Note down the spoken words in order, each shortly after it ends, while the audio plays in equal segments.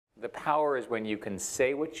The power is when you can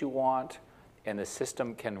say what you want and the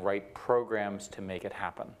system can write programs to make it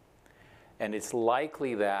happen. And it's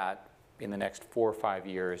likely that in the next 4 or 5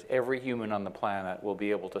 years, every human on the planet will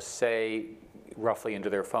be able to say roughly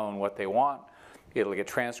into their phone what they want. It'll get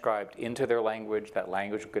transcribed into their language. That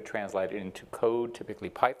language will get translated into code, typically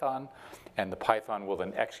Python, and the Python will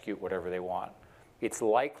then execute whatever they want. It's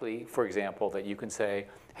likely, for example, that you can say,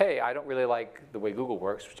 hey, I don't really like the way Google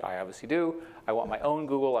works, which I obviously do. I want my own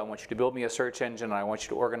Google. I want you to build me a search engine. And I want you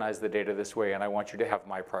to organize the data this way. And I want you to have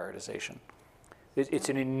my prioritization. It's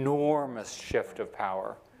an enormous shift of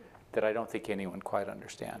power that I don't think anyone quite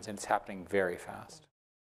understands. And it's happening very fast.